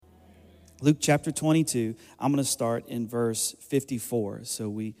Luke chapter 22, I'm going to start in verse 54 so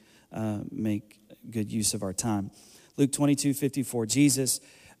we make good use of our time. Luke 22:54. Jesus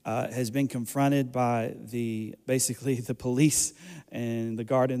has been confronted by basically the police and the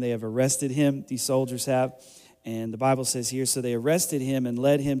guard, and they have arrested him. These soldiers have. And the Bible says here, so they arrested him and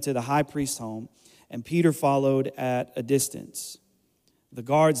led him to the high priest's home, and Peter followed at a distance. The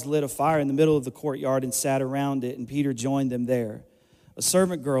guards lit a fire in the middle of the courtyard and sat around it, and Peter joined them there. A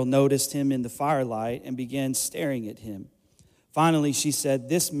servant girl noticed him in the firelight and began staring at him. Finally, she said,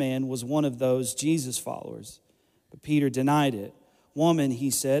 "This man was one of those Jesus followers." But Peter denied it. "Woman,"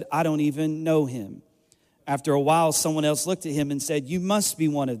 he said, "I don't even know him." After a while, someone else looked at him and said, "You must be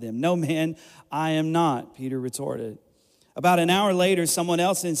one of them." "No, man, I am not," Peter retorted. About an hour later, someone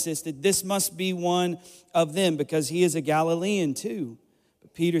else insisted, "This must be one of them because he is a Galilean too."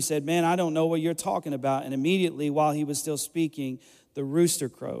 But Peter said, "Man, I don't know what you're talking about." And immediately, while he was still speaking, the rooster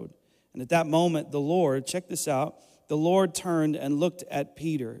crowed. And at that moment, the Lord, check this out, the Lord turned and looked at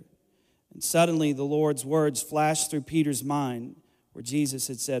Peter. And suddenly the Lord's words flashed through Peter's mind, where Jesus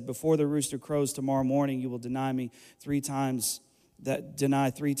had said, "Before the rooster crows tomorrow morning, you will deny 3 times that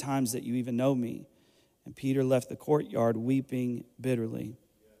you even know me." And Peter left the courtyard weeping bitterly.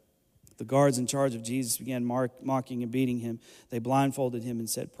 The guards in charge of Jesus began mocking and beating him. They blindfolded him and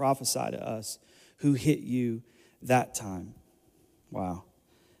said, "Prophesy to us, who hit you that time?" Wow.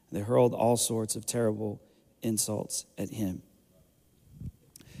 They hurled all sorts of terrible insults at him.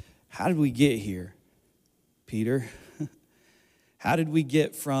 How did we get here, Peter? How did we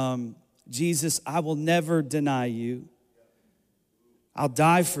get from Jesus, "I will never deny you, I'll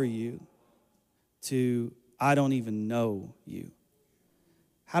die for you," to "I don't even know you"?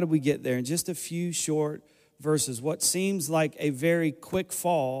 How did we get there? In just a few short verses, what seems like a very quick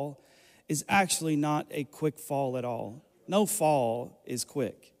fall is actually not a quick fall at all. No fall is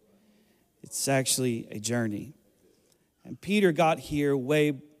quick. It's actually a journey. And Peter got here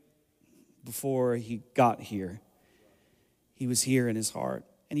way before he got here. He was here in his heart,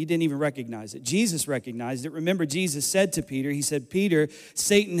 and he didn't even recognize it. Jesus recognized it. Remember, Jesus said to Peter, he said, "Peter,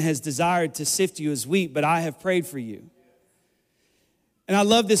 Satan has desired to sift you as wheat, but I have prayed for you." And I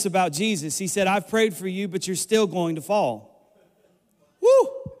love this about Jesus. He said, "I've prayed for you, but you're still going to fall." Woo!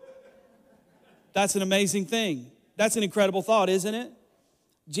 That's an amazing thing. That's an incredible thought, isn't it?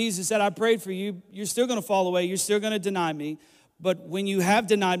 Jesus said, "I prayed for you. You're still going to fall away. You're still going to deny me. But when you have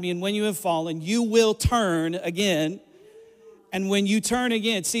denied me and when you have fallen, you will turn again. And when you turn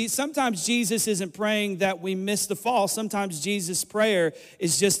again," see, sometimes Jesus isn't praying that we miss the fall. Sometimes Jesus' prayer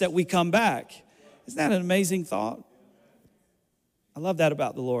is just that we come back. Isn't that an amazing thought? I love that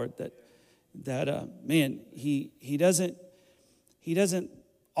about the Lord, that man, he doesn't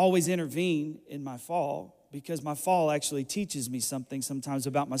always intervene in my fall, because my fall actually teaches me something sometimes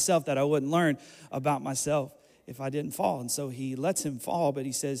about myself that I wouldn't learn about myself if I didn't fall. And so he lets him fall, but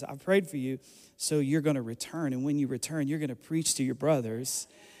he says, "I prayed for you, so you're going to return. And when you return, you're going to preach to your brothers.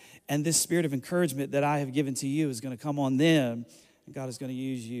 And this spirit of encouragement that I have given to you is going to come on them. And God is going to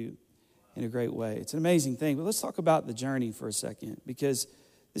use you in a great way." It's an amazing thing. But let's talk about the journey for a second, because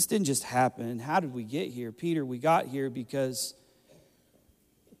this didn't just happen. How did we get here? Peter, we got here because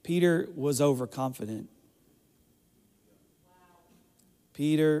Peter was overconfident.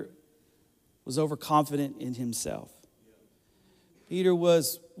 Peter was overconfident in himself. Peter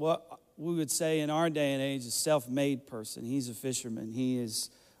was what we would say in our day and age a self-made person. He's a fisherman. He is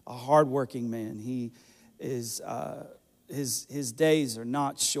a hardworking man. He is his days are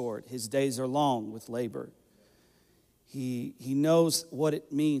not short. His days are long with labor. He knows what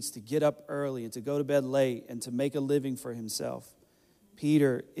it means to get up early and to go to bed late and to make a living for himself.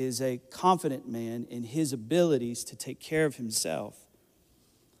 Peter is a confident man in his abilities to take care of himself.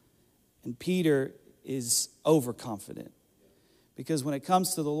 And Peter is overconfident. Because when it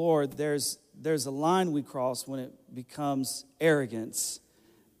comes to the Lord, there's a line we cross when it becomes arrogance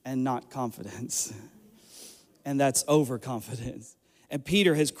and not confidence. And that's overconfidence. And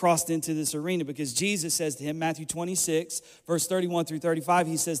Peter has crossed into this arena because Jesus says to him, Matthew 26, verse 31 through 35,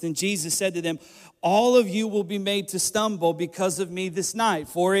 he says, "Then Jesus said to them, 'All of you will be made to stumble because of me this night,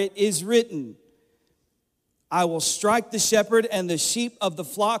 for it is written, I will strike the shepherd and the sheep of the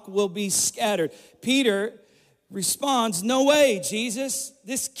flock will be scattered.'" Peter responds, "No way, Jesus.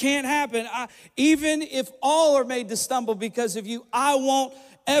 This can't happen. Even if all are made to stumble because of you, I won't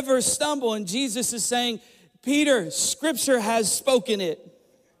ever stumble." And Jesus is saying, "Peter, Scripture has spoken it."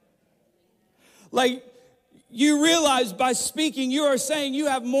 Like, you realize by speaking, you are saying you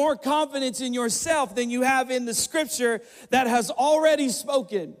have more confidence in yourself than you have in the Scripture that has already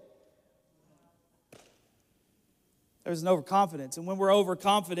spoken. There's an overconfidence. And when we're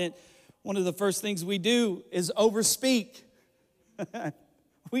overconfident, One of the first things we do is overspeak.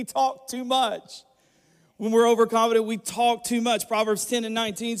 We talk too much. When we're overconfident, we talk too much. Proverbs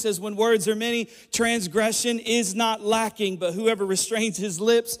 10:19 says, when words are many, transgression is not lacking, but whoever restrains his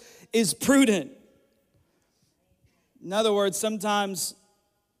lips is prudent. In other words, sometimes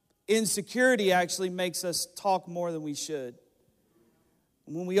insecurity actually makes us talk more than we should.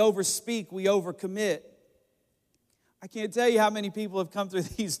 When we overspeak, we overcommit. I can't tell you how many people have come through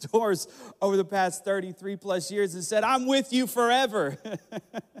these doors over the past 33 plus years and said, I'm with you forever.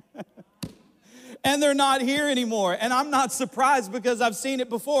 And they're not here anymore. And I'm not surprised because I've seen it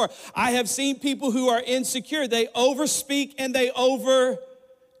before. I have seen people who are insecure. They overspeak and they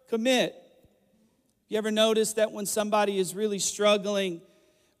overcommit. You ever notice that when somebody is really struggling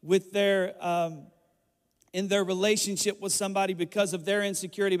with their in their relationship with somebody because of their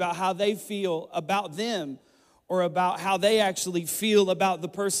insecurity about how they feel about them or about how they actually feel about the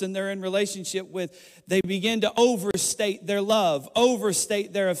person they're in relationship with, they begin to overstate their love,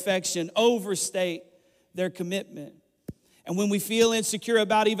 overstate their affection, overstate their commitment. And when we feel insecure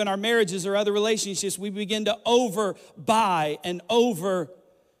about even our marriages or other relationships, we begin to overbuy and overdo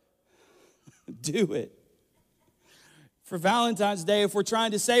it. For Valentine's Day, if we're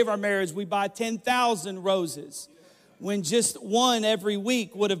trying to save our marriage, we buy 10,000 roses when just one every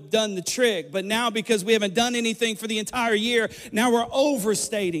week would have done the trick. But now, because we haven't done anything for the entire year, now we're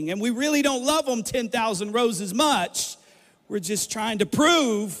overstating. And we really don't love them 10,000 roses much. We're just trying to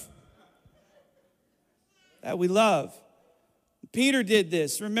prove that we love. Peter did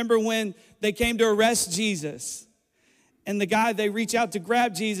this. Remember when they came to arrest Jesus? And the guy, they reach out to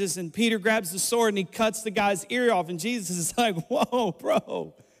grab Jesus, and Peter grabs the sword and he cuts the guy's ear off. And Jesus is like, whoa,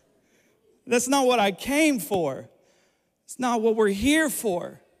 bro, that's not what I came for. It's not what we're here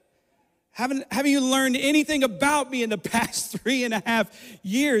for. Haven't you learned anything about me in the past 3.5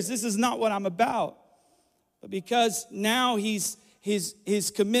 years? This is not what I'm about. But because now his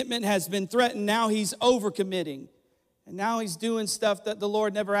commitment has been threatened, now he's overcommitting. And now he's doing stuff that the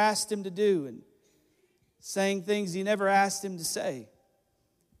Lord never asked him to do and saying things he never asked him to say.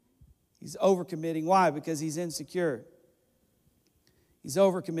 He's overcommitting. Why? Because he's insecure. He's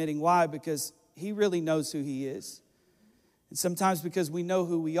overcommitting. Why? Because he really knows who he is. And sometimes because we know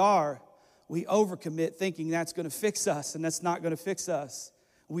who we are, we overcommit thinking that's going to fix us, and that's not going to fix us.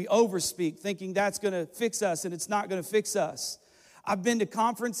 We overspeak thinking that's going to fix us, and it's not going to fix us. I've been to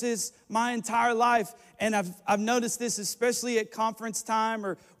conferences my entire life, and I've noticed this, especially at conference time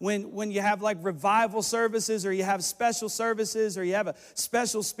or when you have like revival services or you have special services or you have a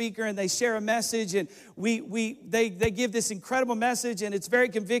special speaker and they share a message and they give this incredible message and it's very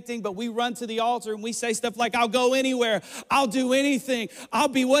convicting, but we run to the altar and we say stuff like, I'll go anywhere, I'll do anything, I'll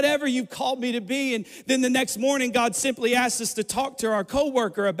be whatever you've called me to be. And then the next morning, God simply asks us to talk to our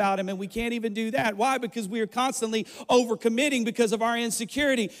coworker about him, and we can't even do that. Why? Because we are constantly overcommitting because of our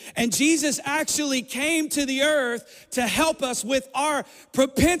insecurity. And Jesus actually came to the earth to help us with our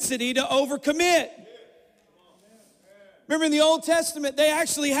propensity to overcommit. Remember in the Old Testament, they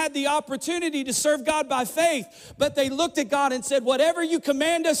actually had the opportunity to serve God by faith, but they looked at God and said, whatever you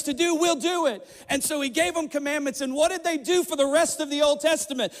command us to do, we'll do it. And so he gave them commandments, and what did they do for the rest of the Old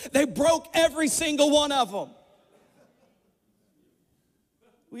Testament? They broke every single one of them.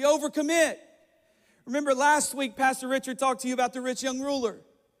 We overcommit. Remember last week, Pastor Richard talked to you about the rich young ruler.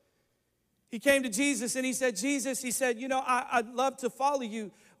 He came to Jesus and he said, Jesus, he said, you know, I'd love to follow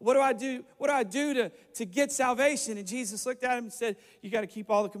you. What do I do? What do I do to get salvation? And Jesus looked at him and said, you got to keep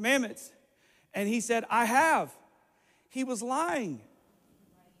all the commandments. And he said, I have. He was lying.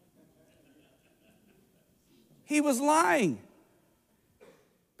 He was lying.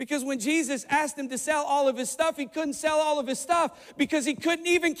 Because when Jesus asked him to sell all of his stuff, he couldn't sell all of his stuff because he couldn't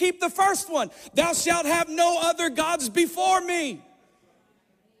even keep the first one. Thou shalt have no other gods before me.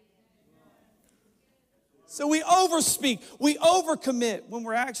 So we overspeak, we overcommit when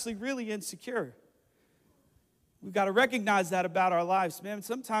we're actually really insecure. We've got to recognize that about our lives, man.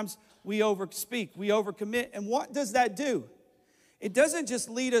 Sometimes we overspeak, we overcommit. And what does that do? It doesn't just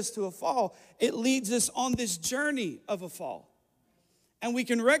lead us to a fall. It leads us on this journey of a fall. And we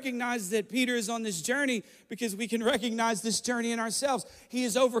can recognize that Peter is on this journey because we can recognize this journey in ourselves. He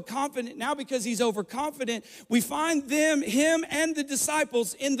is overconfident. Now because he's overconfident, we find him and the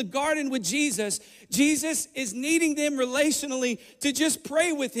disciples in the garden with Jesus. Jesus is needing them relationally to just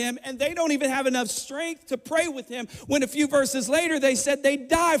pray with him, and they don't even have enough strength to pray with him when a few verses later they said they'd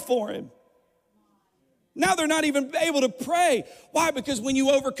die for him. Now they're not even able to pray. Why? Because when you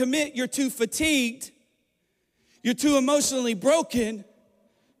overcommit, you're too fatigued. You're too emotionally broken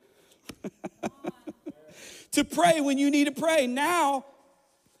to pray when you need to pray. Now,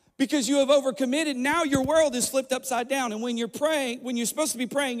 Because you have overcommitted. Now your world is flipped upside down. And when you're praying, when you're supposed to be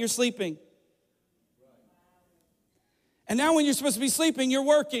praying, you're sleeping. And now when you're supposed to be sleeping, you're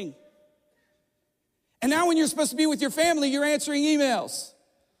working. And now when you're supposed to be with your family, you're answering emails.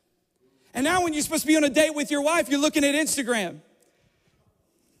 And now when you're supposed to be on a date with your wife, you're looking at Instagram.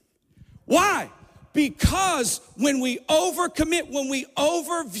 Why? Because when we overcommit, when we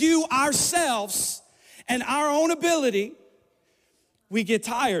overview ourselves and our own ability, we get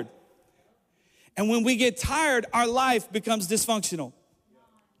tired. And when we get tired, our life becomes dysfunctional.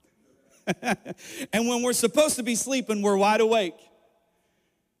 And when we're supposed to be sleeping, we're wide awake.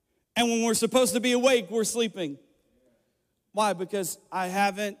 And when we're supposed to be awake, we're sleeping. Why? Because I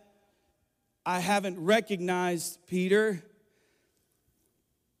haven't recognized, Peter,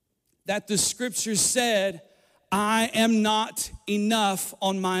 that the scripture said, I am not enough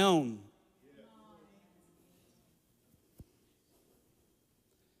on my own.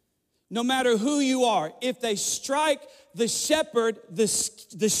 No matter who you are, if they strike the shepherd, the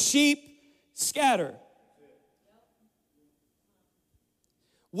sheep scatter.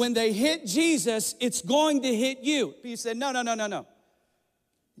 When they hit Jesus, it's going to hit you. Peter said, no.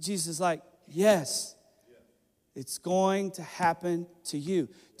 Jesus is like, yes, it's going to happen to you.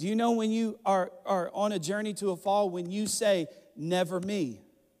 Do you know when you are on a journey to a fall, when you say, never me?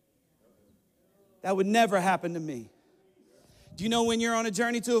 That would never happen to me. Do you know when you're on a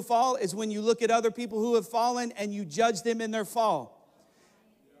journey to a fall is when you look at other people who have fallen and you judge them in their fall.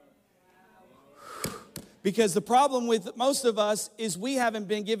 Because the problem with most of us is we haven't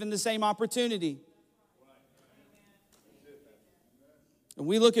been given the same opportunity. And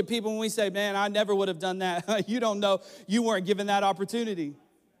we look at people and we say, man, I never would have done that. You don't know. You weren't given that opportunity.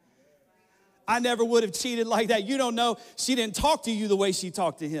 I never would have cheated like that. You don't know. She didn't talk to you the way she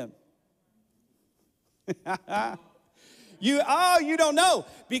talked to him. You don't know.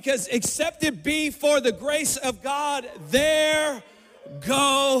 Because except it be for the grace of God, there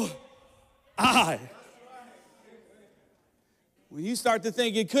go I. When you start to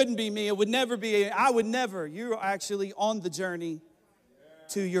think it couldn't be me, it would never be, I would never. You're actually on the journey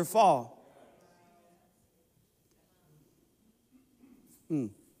to your fall.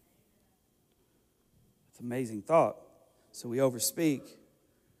 It's an amazing thought. So we overspeak.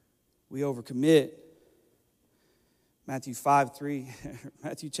 We overcommit. Matthew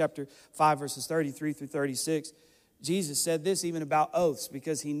chapter 5, verses 33 through 36. Jesus said this even about oaths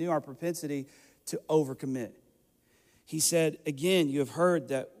because he knew our propensity to overcommit. He said, again, you have heard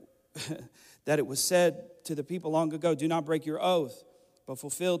that it was said to the people long ago, do not break your oath, but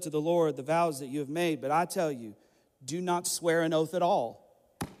fulfill to the Lord the vows that you have made. But I tell you, do not swear an oath at all.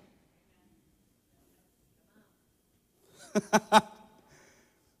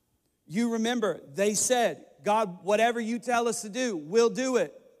 You remember, they said, God, whatever you tell us to do, we'll do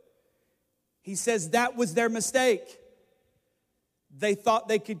it. He says that was their mistake. They thought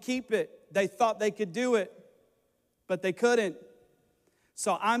they could keep it. They thought they could do it, but they couldn't.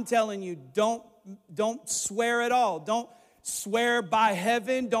 So I'm telling you, don't swear at all. Don't swear by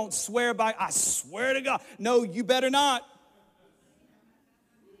heaven. Don't swear by, I swear to God. No, you better not.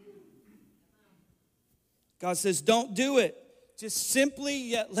 God says, don't do it. Just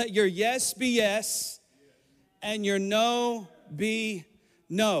simply let your yes be yes and your no be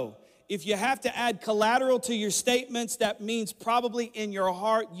no. If you have to add collateral to your statements, that means probably in your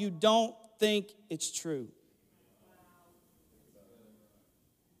heart you don't think it's true.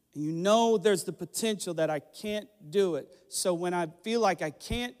 And you know there's the potential that I can't do it. So when I feel like I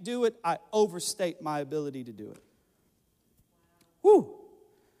can't do it, I overstate my ability to do it. Woo!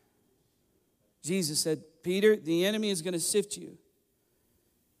 Jesus said, Peter, the enemy is going to sift you.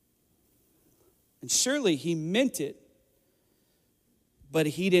 And surely he meant it, but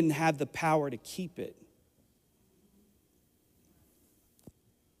he didn't have the power to keep it.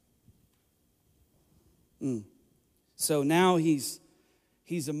 So now he's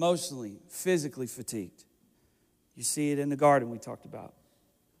emotionally, physically fatigued. You see it in the garden we talked about.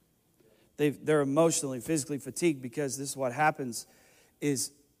 They're emotionally, physically fatigued because this is what happens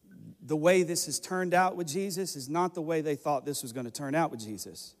is the way this has turned out with Jesus is not the way they thought this was going to turn out with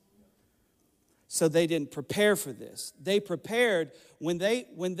Jesus. So they didn't prepare for this. They prepared, when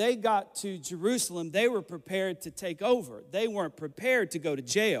they got to Jerusalem, they were prepared to take over. They weren't prepared to go to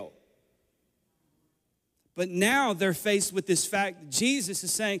jail. But now they're faced with this fact that Jesus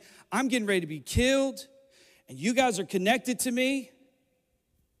is saying, I'm getting ready to be killed, and you guys are connected to me.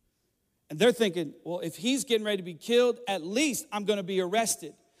 And they're thinking, well, if he's getting ready to be killed, at least I'm going to be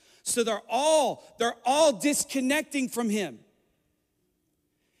arrested. So they're all disconnecting from him.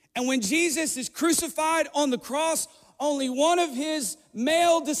 And when Jesus is crucified on the cross, only one of his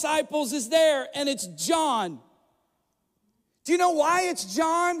male disciples is there, and it's John. Do you know why it's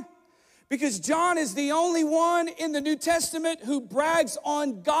John? Because John is the only one in the New Testament who brags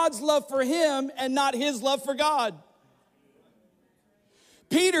on God's love for him and not his love for God.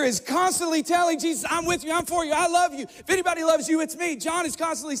 Peter is constantly telling Jesus, I'm with you, I'm for you, I love you. If anybody loves you, it's me. John is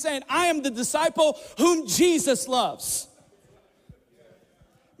constantly saying, I am the disciple whom Jesus loves.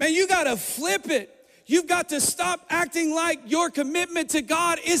 Man, you got to flip it. You've got to stop acting like your commitment to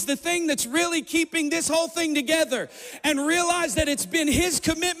God is the thing that's really keeping this whole thing together, and realize that it's been his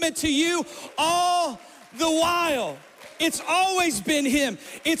commitment to you all the while. It's always been him.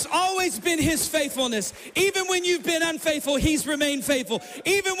 It's always been his faithfulness. Even when you've been unfaithful, he's remained faithful.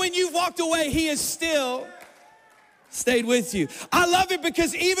 Even when you've walked away, he has still stayed with you. I love it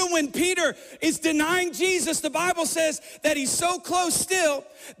because even when Peter is denying Jesus, the Bible says that he's so close still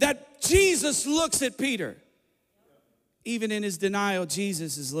that Jesus looks at Peter. Even in his denial,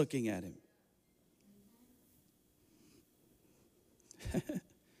 Jesus is looking at him.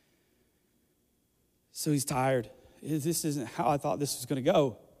 So he's tired. This isn't how I thought this was going to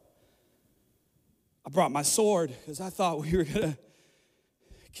go. I brought my sword because I thought we were going to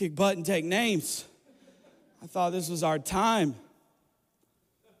kick butt and take names. I thought this was our time.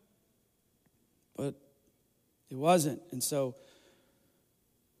 But it wasn't. And so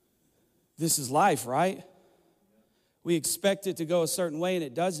this is life, right? We expect it to go a certain way and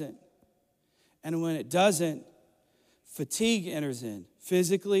it doesn't. And when it doesn't, fatigue enters in,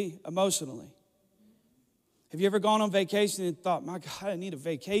 physically, emotionally. Have you ever gone on vacation and thought, my God, I need a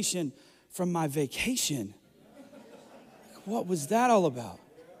vacation from my vacation? What was that all about?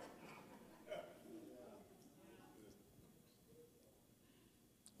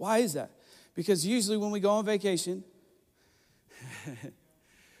 Why is that? Because usually when we go on vacation,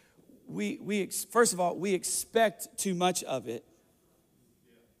 first of all, we expect too much of it.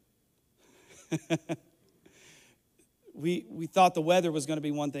 We thought the weather was going to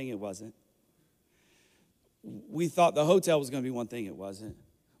be one thing, it wasn't. We thought the hotel was going to be one thing, it wasn't.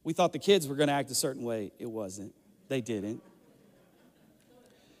 We thought the kids were going to act a certain way, it wasn't. They didn't.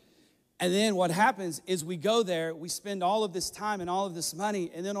 And then what happens is we go there, we spend all of this time and all of this money,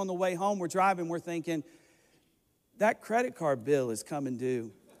 and then on the way home, we're driving, we're thinking, that credit card bill is coming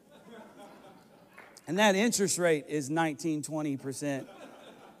due. And that interest rate is 19, 20%.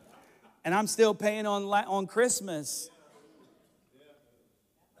 And I'm still paying on Christmas.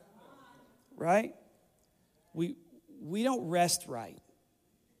 Right? We don't rest right.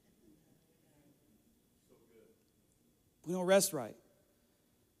 We don't rest right.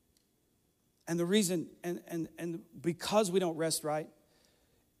 And the reason, and because we don't rest right,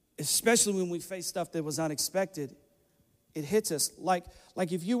 especially when we face stuff that was unexpected, it hits us. Like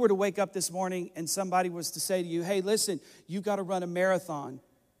if you were to wake up this morning and somebody was to say to you, hey, listen, you got to run a marathon.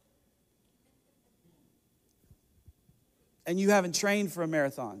 And you haven't trained for a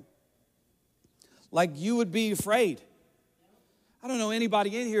marathon. Like you would be afraid. I don't know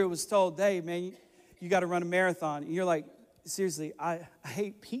anybody in here who was told, hey, man, you got to run a marathon. And you're like, seriously, I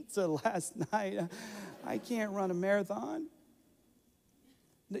ate pizza last night. I can't run a marathon.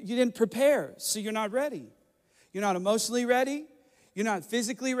 You didn't prepare, so you're not ready. You're not emotionally ready. You're not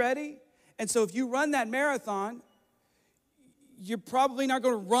physically ready. And so if you run that marathon, you're probably not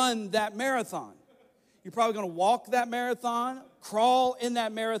going to run that marathon. You're probably going to walk that marathon, crawl in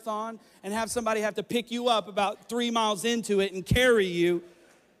that marathon, and have somebody have to pick you up about 3 miles into it and carry you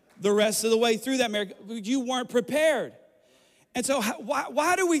the rest of the way through that marathon. You weren't prepared. And so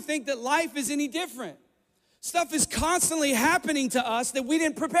why do we think that life is any different? Stuff is constantly happening to us that we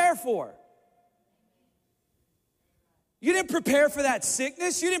didn't prepare for. You didn't prepare for that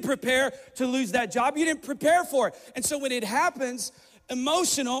sickness. You didn't prepare to lose that job. You didn't prepare for it. And so when it happens,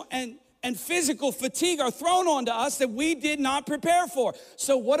 emotional and physical fatigue are thrown onto us that we did not prepare for.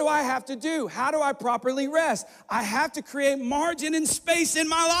 So what do I have to do? How do I properly rest? I have to create margin and space in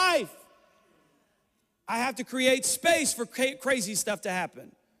my life. I have to create space for crazy stuff to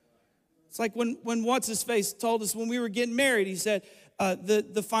happen. It's like when What's-His-Face told us when we were getting married, he said,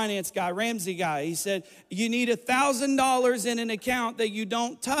 the finance guy, Ramsey guy, he said, you need $1,000 in an account that you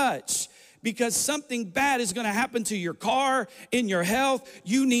don't touch because something bad is going to happen to your car, in your health.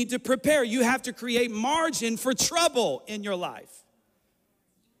 You need to prepare. You have to create margin for trouble in your life.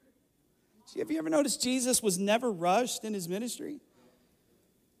 Have you ever noticed Jesus was never rushed in his ministry?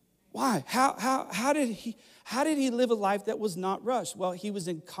 Why? How did he live a life that was not rushed? Well, he was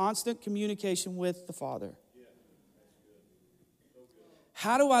in constant communication with the Father.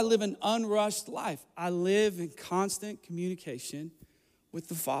 How do I live an unrushed life? I live in constant communication with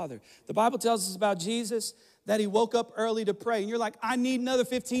the Father. The Bible tells us about Jesus that he woke up early to pray. And you're like, I need another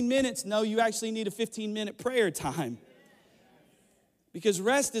 15 minutes. No, you actually need a 15-minute prayer time. Because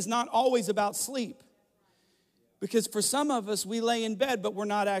rest is not always about sleep. Because for some of us, we lay in bed, but we're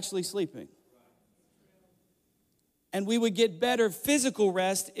not actually sleeping. And we would get better physical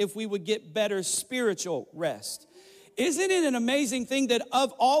rest if we would get better spiritual rest. Isn't it an amazing thing that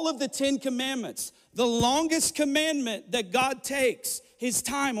of all of the 10 commandments, the longest commandment that God takes his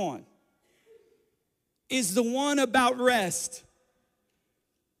time on is the one about rest?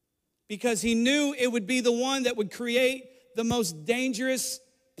 Because he knew it would be the one that would create the most dangerous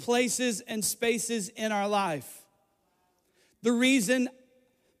places and spaces in our life. The reason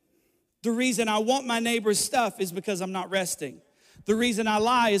I want my neighbor's stuff is because I'm not resting. The reason I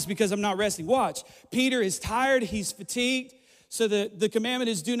lie is because I'm not resting. Watch, Peter is tired, he's fatigued, so the commandment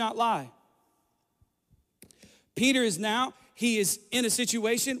is do not lie. Peter is in a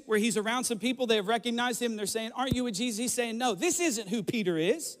situation where he's around some people, they have recognized him, and they're saying, aren't you with Jesus? He's saying, no, this isn't who Peter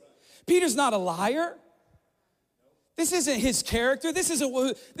is. Peter's not a liar. This isn't his character. This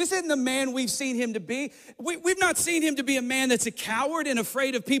isn't the man we've seen him to be. We've not seen him to be a man that's a coward and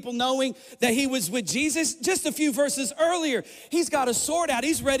afraid of people knowing that he was with Jesus. Just a few verses earlier, he's got a sword out.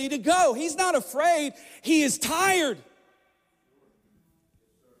 He's ready to go. He's not afraid. He is tired.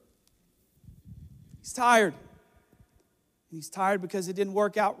 He's tired. And he's tired because it didn't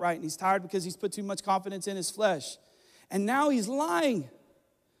work out right. And he's tired because he's put too much confidence in his flesh. And now he's lying.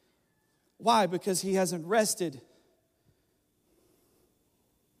 Why? Because he hasn't rested.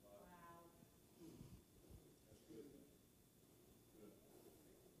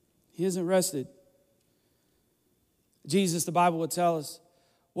 He hasn't rested. Jesus, the Bible would tell us,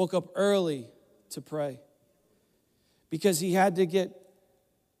 woke up early to pray because he had to get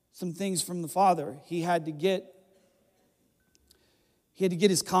some things from the Father. He had to get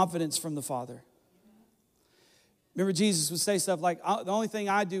his confidence from the Father. Remember, Jesus would say stuff like, the only thing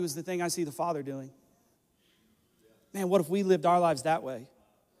I do is the thing I see the Father doing. Man, what if we lived our lives that way?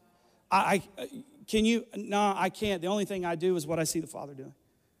 Can you? No, I can't. The only thing I do is what I see the Father doing.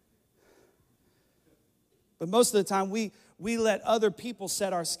 But most of the time, we let other people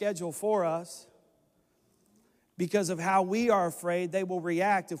set our schedule for us because of how we are afraid they will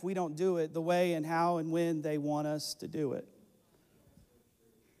react if we don't do it the way and how and when they want us to do it.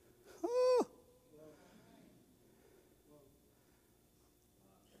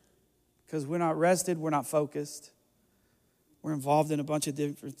 Because we're not rested, we're not focused. We're involved in a bunch of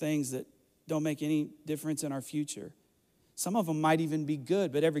different things that don't make any difference in our future. Some of them might even be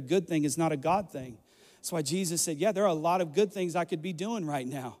good, but every good thing is not a God thing. That's why Jesus said, yeah, there are a lot of good things I could be doing right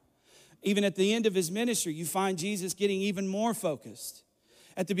now. Even at the end of his ministry, you find Jesus getting even more focused.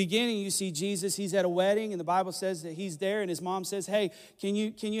 At the beginning, you see Jesus, he's at a wedding, and the Bible says that he's there, and his mom says, hey, can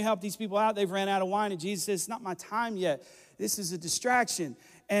you help these people out? They've ran out of wine. And Jesus says, it's not my time yet. This is a distraction.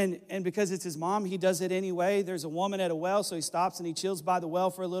 And because it's his mom, he does it anyway. There's a woman at a well, so he stops and he chills by the well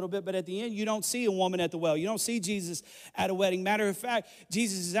for a little bit. But at the end, you don't see a woman at the well. You don't see Jesus at a wedding. Matter of fact,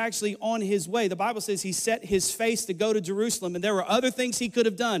 Jesus is actually on his way. The Bible says he set his face to go to Jerusalem, and there were other things he could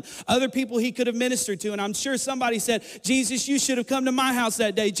have done, other people he could have ministered to. And I'm sure somebody said, Jesus, you should have come to my house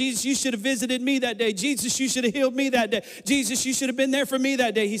that day. Jesus, you should have visited me that day. Jesus, you should have healed me that day. Jesus, you should have been there for me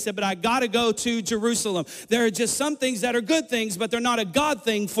that day. He said, but I got to go to Jerusalem. There are just some things that are good things, but they're not a God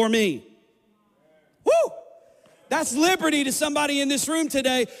thing for me. Woo! That's liberty to somebody in this room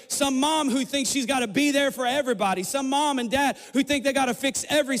today. Some mom who thinks she's got to be there for everybody. Some mom and dad who think they got to fix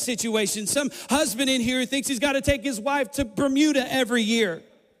every situation. Some husband in here who thinks he's got to take his wife to Bermuda every year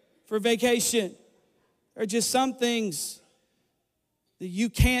for vacation. There are just some things that you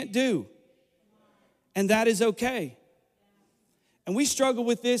can't do, and that is okay. And we struggle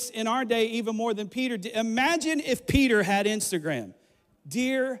with this in our day even more than Peter did. Imagine if Peter had Instagram.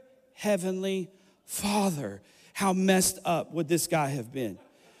 Dear Heavenly Father, how messed up would this guy have been?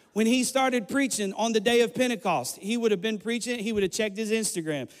 When he started preaching on the day of Pentecost, he would have been preaching, he would have checked his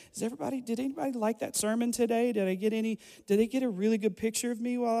Instagram. Did anybody like that sermon today? Did they get a really good picture of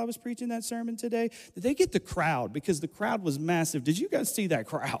me while I was preaching that sermon today? Did they get the crowd? Because the crowd was massive. Did you guys see that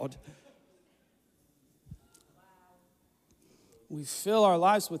crowd? We fill our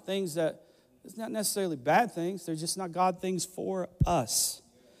lives with things that it's not necessarily bad things. They're just not God things for us.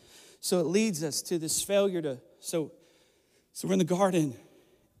 So it leads us to this failure to, so we're in the garden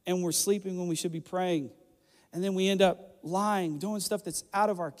and we're sleeping when we should be praying. And then we end up lying, doing stuff that's out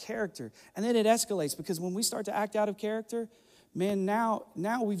of our character. And then it escalates because when we start to act out of character, man, now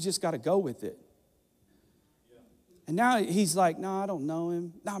we've just got to go with it. And now he's like, no, I don't know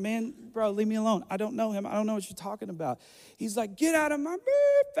him. No, man, bro, leave me alone. I don't know him. I don't know what you're talking about. He's like, get out of my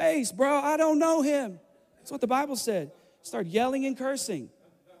face, bro. I don't know him. That's what the Bible said. Start yelling and cursing.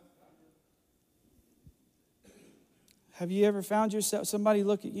 Have you ever found yourself, somebody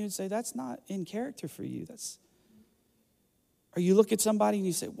look at you and say, that's not in character for you? Or you look at somebody and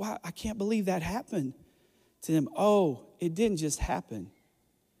you say, wow, I can't believe that happened to them. Oh, it didn't just happen.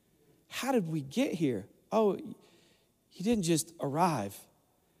 How did we get here? Oh, you didn't just arrive.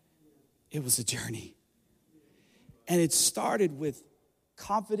 It was a journey. And it started with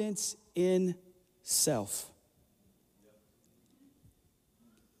confidence in self.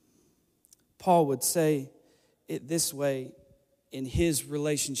 Paul would say it this way in his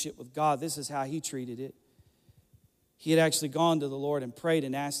relationship with God. This is how he treated it. He had actually gone to the Lord and prayed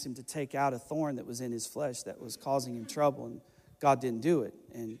and asked him to take out a thorn that was in his flesh that was causing him trouble, and God didn't do it.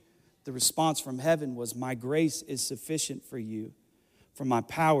 And the response from heaven was, my grace is sufficient for you, for my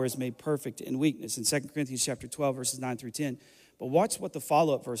power is made perfect in weakness, in 2 Corinthians chapter 12, verses 9 through 10. But watch what the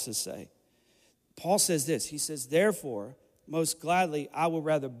follow-up verses say. Paul says this. He says, therefore, most gladly, I will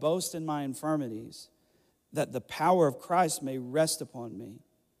rather boast in my infirmities, that the power of Christ may rest upon me.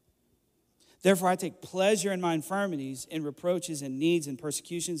 Therefore, I take pleasure in my infirmities, in reproaches and needs and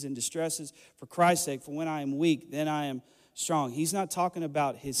persecutions and distresses for Christ's sake. For when I am weak, then I am strong. He's not talking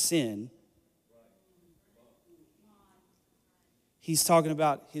about his sin. He's talking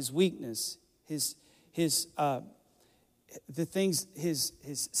about his weakness, his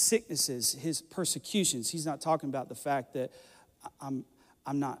sicknesses, his persecutions. He's not talking about the fact that I'm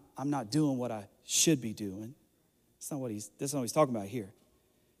not doing what I should be doing. That's not what he's talking about here.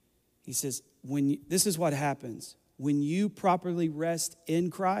 He says, this is what happens. When you properly rest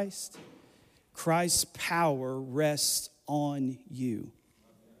in Christ, Christ's power rests on you.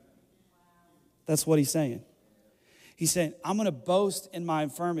 That's what he's saying. He's saying, I'm going to boast in my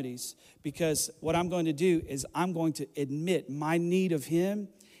infirmities, because what I'm going to do is I'm going to admit my need of him.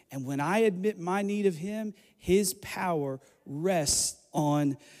 And when I admit my need of him, his power rests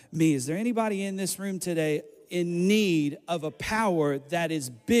on me. Is there anybody in this room today in need of a power that is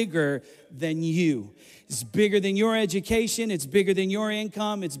bigger than you? It's bigger than your education. It's bigger than your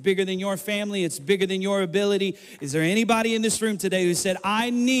income. It's bigger than your family. It's bigger than your ability. Is there anybody in this room today who said, I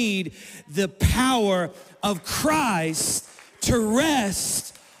need the power of Christ to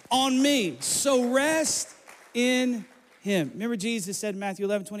rest on me? So rest in him. Remember Jesus said in Matthew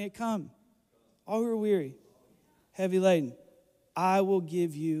 11:28, come, all who are weary, heavy laden, I will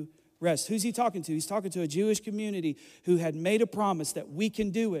give you rest. Who's he talking to? He's talking to a Jewish community who had made a promise that we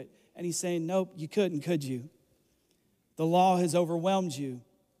can do it. And he's saying, nope, you couldn't, could you? The law has overwhelmed you.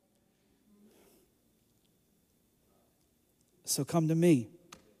 So come to me.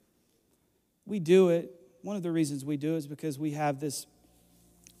 We do it. One of the reasons we do it is because we have this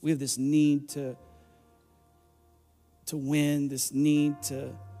need to win, this need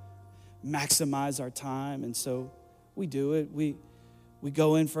to maximize our time. And so we do it. We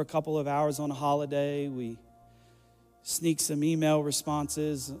go in for a couple of hours on a holiday. We sneak some email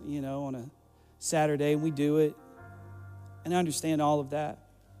responses, on a Saturday, and we do it. And I understand all of that.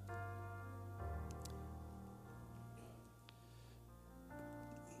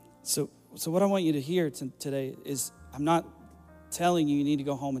 So what I want you to hear today is, I'm not telling you need to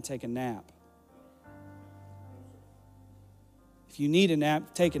go home and take a nap. If you need a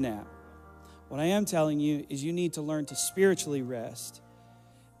nap, take a nap. What I am telling you is you need to learn to spiritually rest.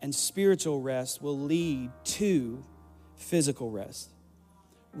 And spiritual rest will lead to physical rest.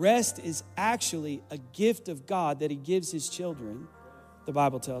 Rest is actually a gift of God that he gives his children, the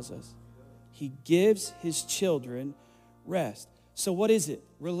Bible tells us. He gives his children rest. So what is it?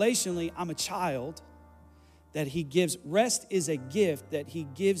 Relationally, I'm a child that he gives. Rest is a gift that he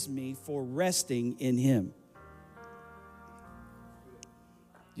gives me for resting in him.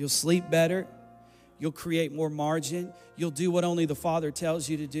 You'll sleep better. You'll create more margin. You'll do what only the Father tells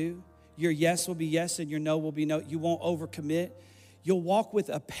you to do. Your yes will be yes and your no will be no. You won't overcommit. You'll walk with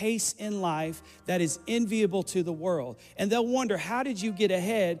a pace in life that is enviable to the world. And they'll wonder, how did you get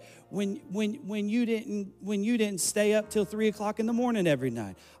ahead when you didn't stay up till 3 o'clock in the morning every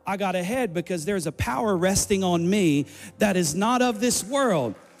night? I got ahead because there's a power resting on me that is not of this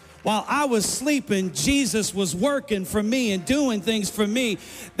world. While I was sleeping, Jesus was working for me and doing things for me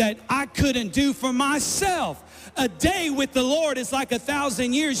that I couldn't do for myself. A day with the Lord is like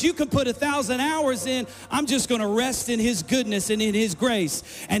 1,000 years. You can put 1,000 hours in. I'm just going to rest in his goodness and in his grace.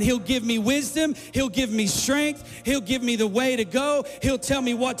 And he'll give me wisdom. He'll give me strength. He'll give me the way to go. He'll tell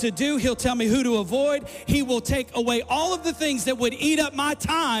me what to do. He'll tell me who to avoid. He will take away all of the things that would eat up my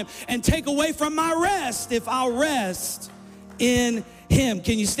time and take away from my rest if I'll rest in him.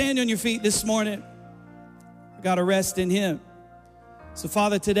 Can you stand on your feet this morning? I got to rest in him. So,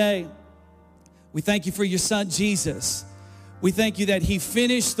 Father, today We thank you for your son, Jesus. We thank you that he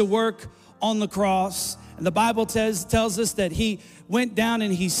finished the work on the cross. And the Bible tells us that he went down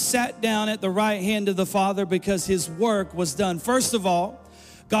and he sat down at the right hand of the Father because his work was done. First of all,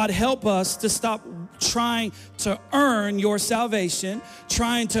 God, help us to stop trying to earn your salvation,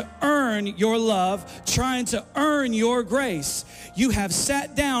 trying to earn your love, trying to earn your grace. You have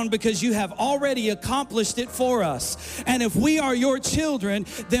sat down because you have already accomplished it for us. And if we are your children,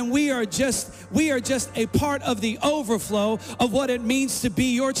 then we are just a part of the overflow of what it means to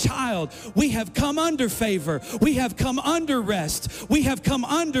be your child. We have come under favor. We have come under rest. We have come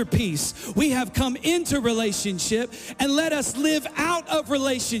under peace. We have come into relationship, and let us live out of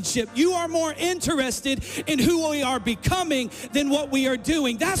relationship. You are more interested in who we are becoming than what we are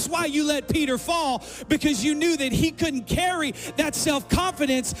doing. That's why you let Peter fall, because you knew that he couldn't carry that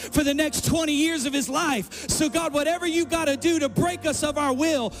self-confidence for the next 20 years of his life. So God, whatever you got to do to break us of our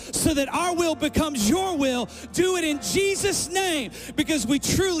will so that our will becomes your will, do it in Jesus' name, because we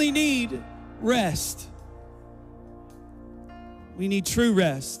truly need rest. We need true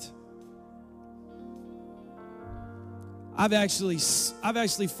rest. I've actually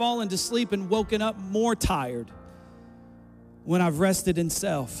fallen to sleep and woken up more tired when I've rested in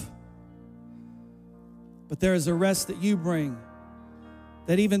self. But there is a rest that you bring,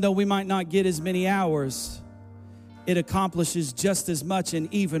 that even though we might not get as many hours, it accomplishes just as much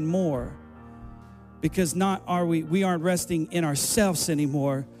and even more. Because we aren't resting in ourselves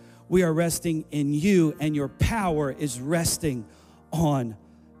anymore. We are resting in you, and your power is resting on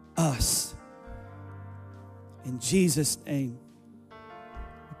us. In Jesus' name,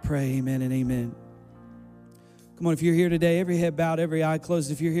 we pray, amen and amen. Come on, if you're here today, every head bowed, every eye closed.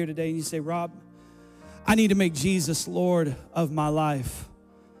 If you're here today and you say, Rob, I need to make Jesus Lord of my life.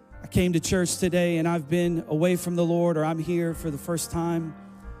 I came to church today and I've been away from the Lord, or I'm here for the first time,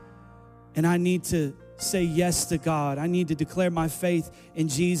 and I need to say yes to God. I need to declare my faith in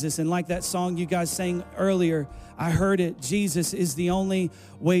Jesus. And like that song you guys sang earlier, I heard it. Jesus is the only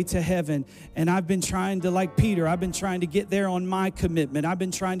way to heaven. And I've been trying to, like Peter, I've been trying to get there on my commitment. I've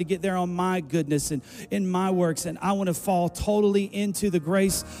been trying to get there on my goodness and in my works. And I want to fall totally into the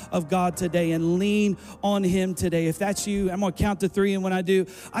grace of God today and lean on him today. If that's you, I'm going to count to 3. And when I do,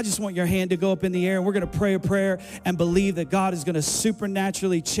 I just want your hand to go up in the air. And we're going to pray a prayer and believe that God is going to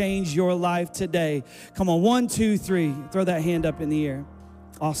supernaturally change your life today. Come on, 1, 2, 3. Throw that hand up in the air.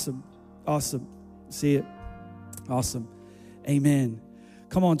 Awesome. Awesome. See it? Awesome. Amen.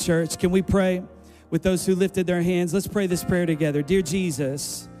 Come on, church. Can we pray with those who lifted their hands? Let's pray this prayer together. Dear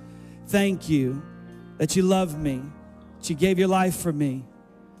Jesus, thank you that you love me, that you gave your life for me.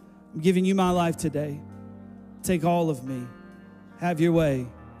 I'm giving you my life today. Take all of me. Have your way.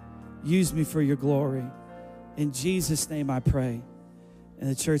 Use me for your glory. In Jesus' name I pray. And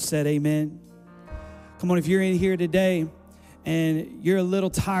the church said, amen. Come on, if you're in here today and you're a little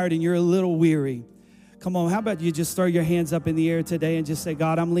tired and you're a little weary, come on, how about you just throw your hands up in the air today and just say,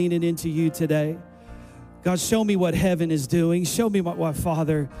 God, I'm leaning into you today. God, show me what heaven is doing. Show me what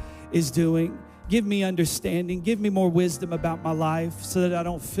Father is doing. Give me understanding. Give me more wisdom about my life so that I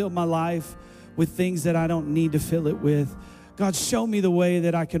don't fill my life with things that I don't need to fill it with. God, show me the way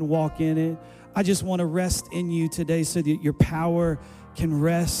that I can walk in it. I just want to rest in you today so that your power can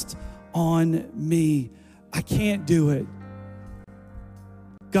rest on me. I can't do it.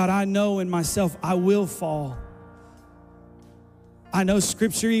 God, I know in myself I will fall. I know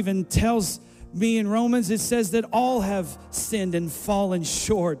Scripture even tells me in Romans, it says that all have sinned and fallen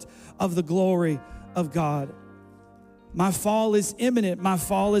short of the glory of God. My fall is imminent. My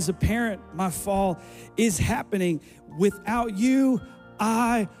fall is apparent. My fall is happening. Without you,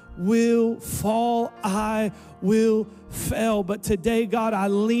 I will fall. I will fail. But today, God, I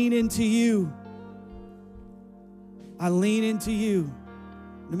lean into you. I lean into you.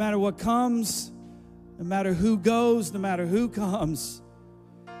 No matter what comes, no matter who goes, no matter who comes,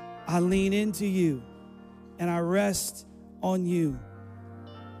 I lean into you and I rest on you.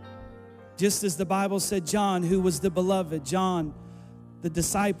 Just as the Bible said, John, who was the beloved, John, the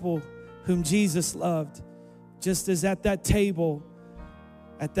disciple whom Jesus loved, just as at that table,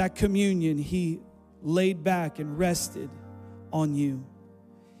 at that communion, he laid back and rested on you.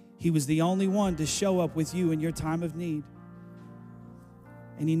 He was the only one to show up with you in your time of need.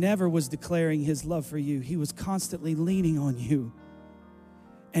 And he never was declaring his love for you. He was constantly leaning on you.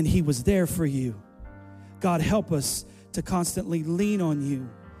 And he was there for you. God, help us to constantly lean on you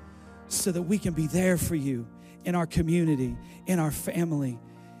so that we can be there for you in our community, in our family,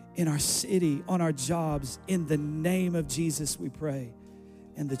 in our city, on our jobs. In the name of Jesus, we pray.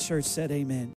 And the church said, amen.